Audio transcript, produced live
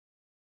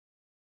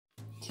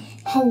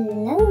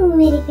Hello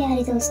मेरे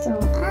प्यारे दोस्तों,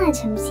 आज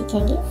हम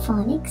सीखेंगे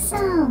फोनिक्स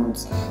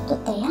साउंड्स। तो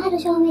तैयार हो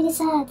जाओ मेरे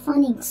साथ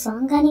फोनिक्स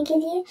सॉन्ग गाने के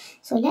लिए।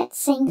 So let's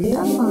Singh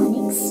the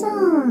phoenix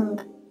song.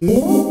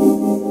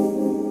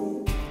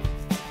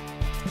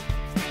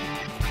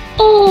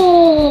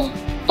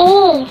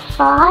 A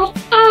for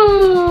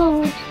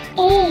ant,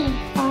 A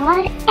for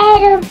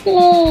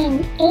aeroplane,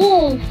 A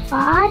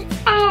for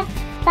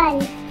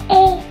apple,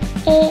 A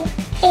A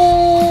A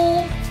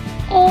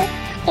A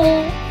A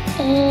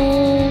A.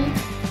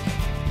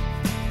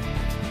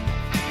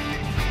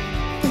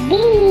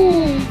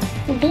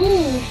 B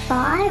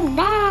for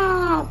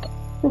bat,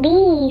 B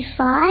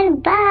for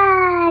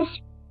bus,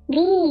 B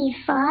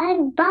for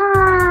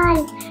ball,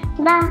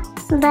 ba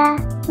ba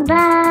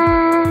ba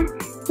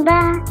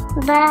ba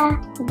ba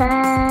ba.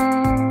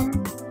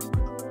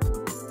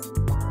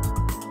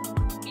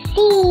 C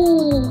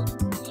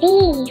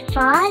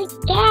for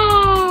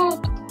cat,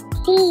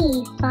 C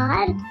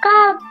for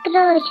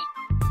cockroach,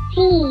 C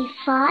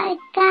for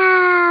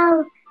cow,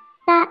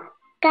 ka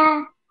ka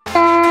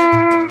ka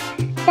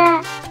ka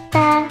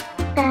ka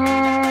ka.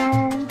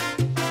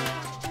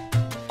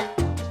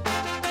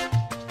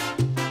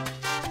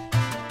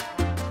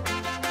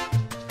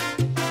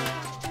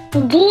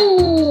 D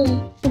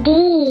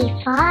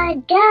for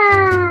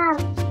dog,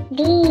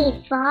 D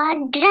for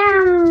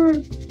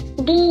drum,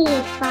 D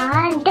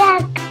for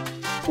duck,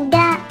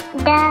 da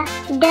da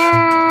da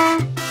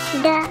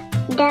da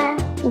da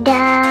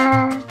da.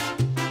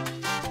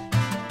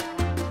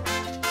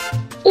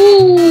 E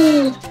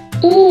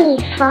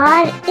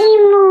for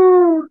emu,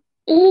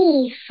 E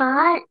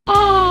for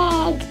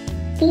egg,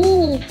 E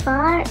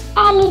for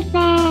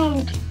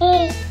elephant, A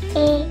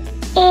A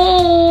A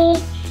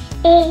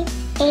A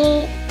A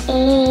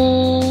A.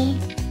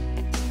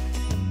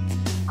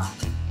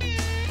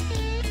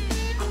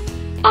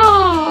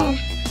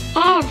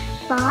 F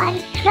for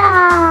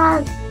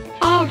frog,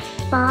 F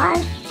for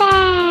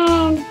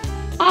fan,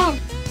 F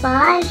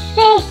for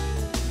fish,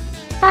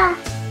 fa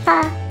fa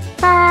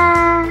fa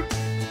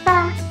fa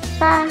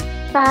fa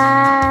fa.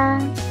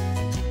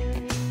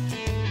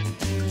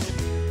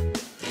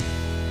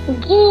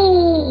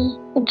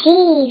 G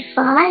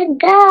for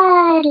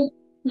girl,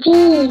 G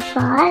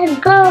for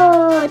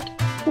goat,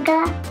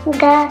 ga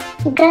ga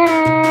ga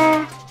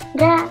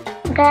ga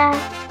ga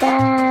ga.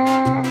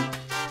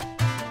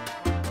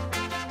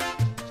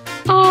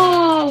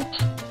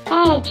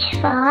 H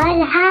for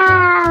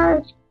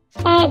house,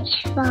 H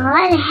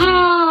for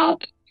hat,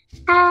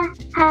 ha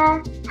ha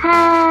ha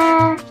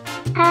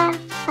ha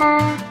ha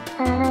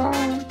ha.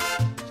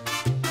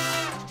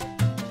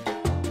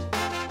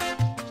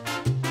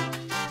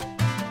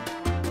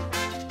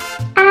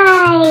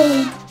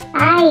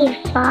 I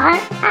for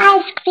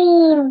ice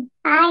cream,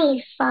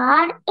 I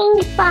for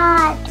ink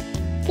pot,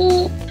 E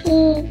E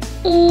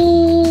E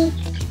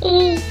E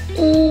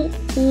E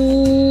E.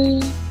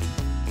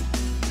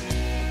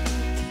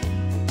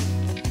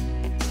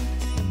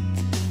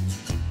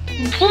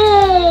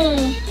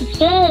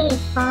 J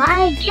for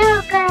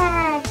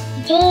joker,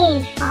 J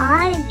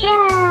for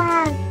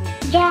jug,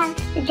 ja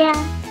ja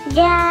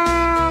ja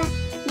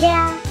ja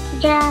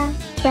ja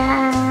ja.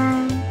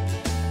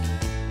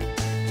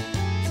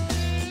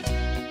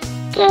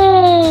 K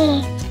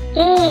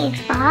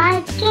for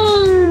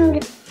king,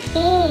 K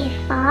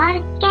for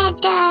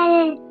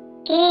kettle,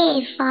 K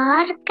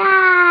for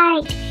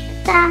kite,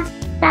 ka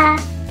ka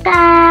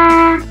ka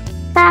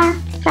ka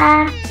ka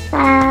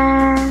ka.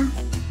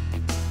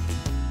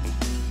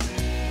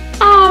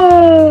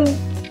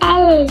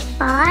 L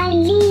for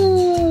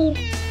leaf,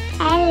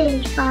 L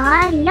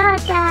for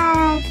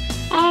lotus,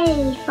 L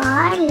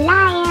for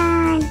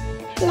lion,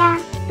 la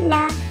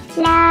la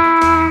la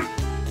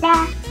la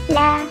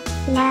la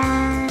la.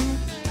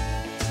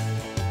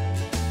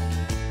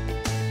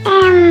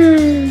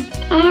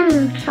 M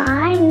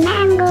for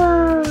mango,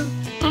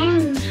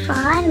 M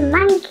for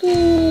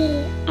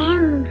monkey,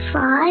 M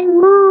for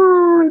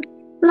moon,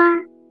 ma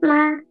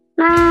ma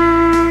ma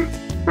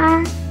ma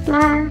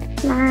ma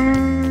ma.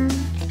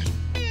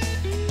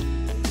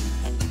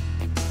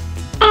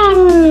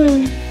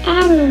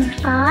 N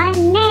for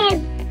nib,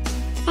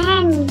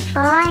 N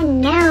for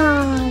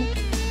nose,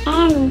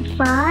 N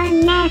for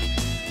nest,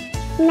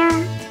 na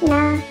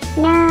na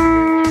na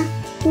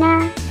na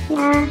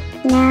na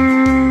na.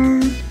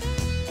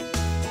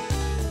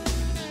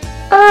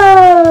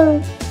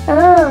 O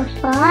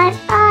for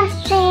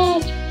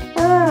ostrich, O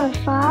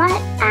for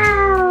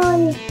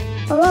owl,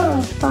 O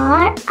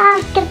for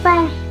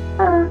octopus,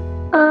 O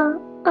O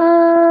O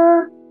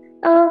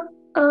O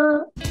O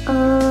O.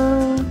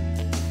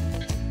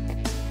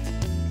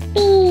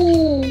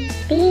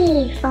 P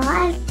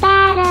for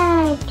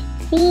parrot,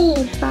 P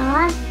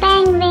for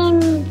penguin,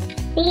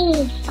 P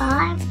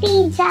for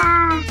pizza,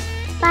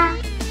 pa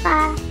pa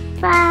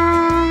pa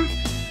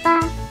pa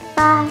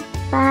pa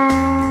pa.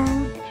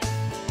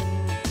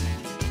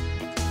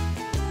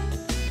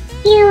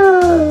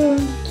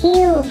 Q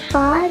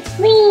for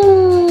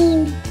queen,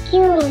 Q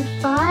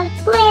for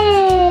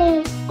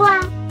quail,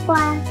 quack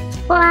quack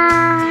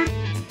quack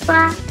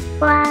quack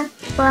quack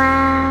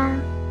quack.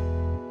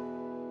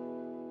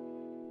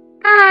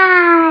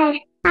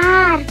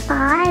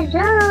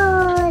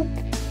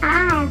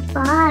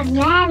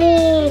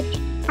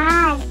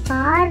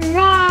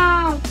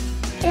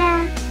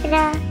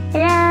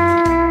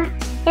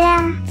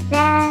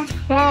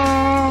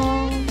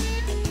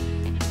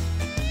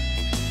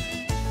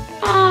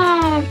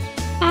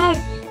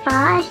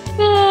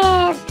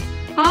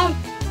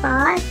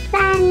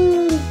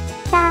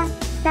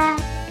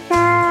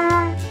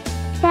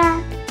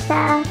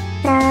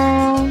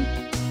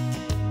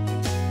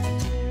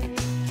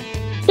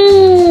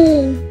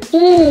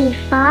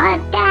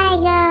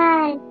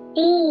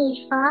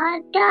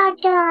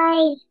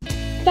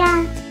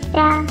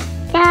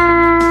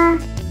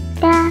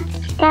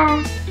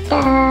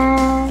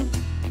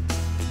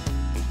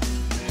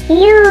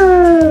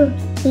 U.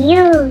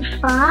 U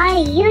for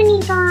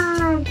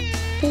unicorn.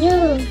 U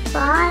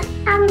for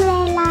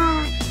umbrella.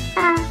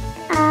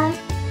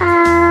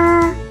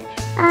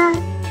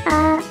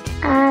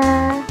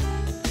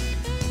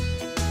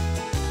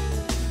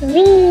 V.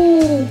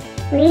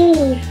 V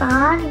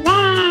for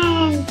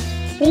van.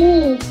 V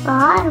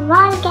for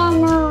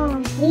volcano.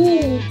 V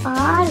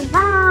for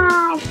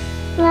vase.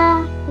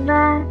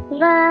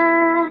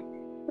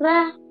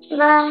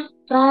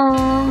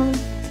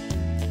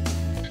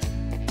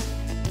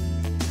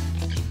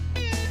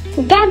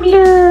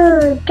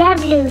 W.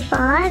 W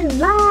for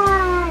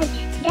watch.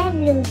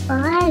 W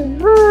for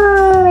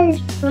wool.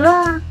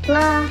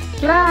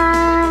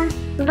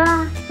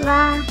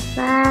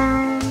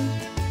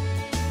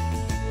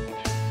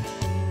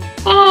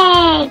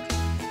 X.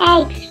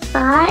 X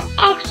for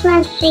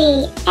Xmas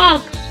tree.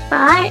 X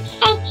for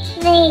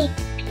X-ray.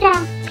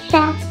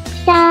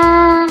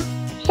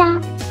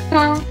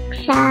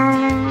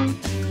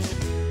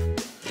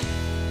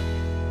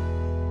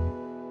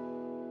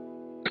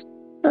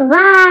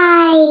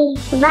 Y.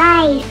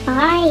 Y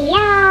for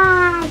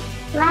yacht.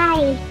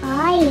 Y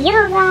for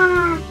yoga.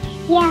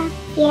 Yeah.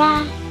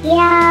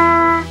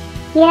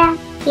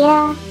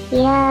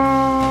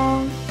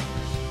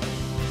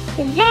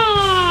 Z.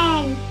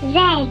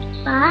 Z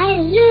for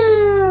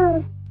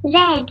zoo. Z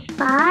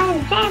for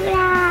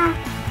zebra.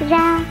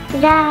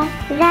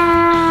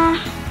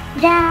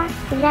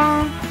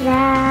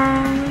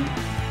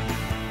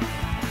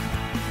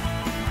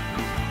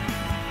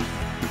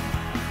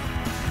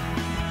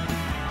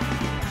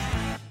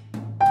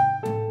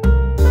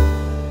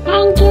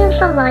 Thank you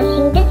for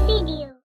watching this video.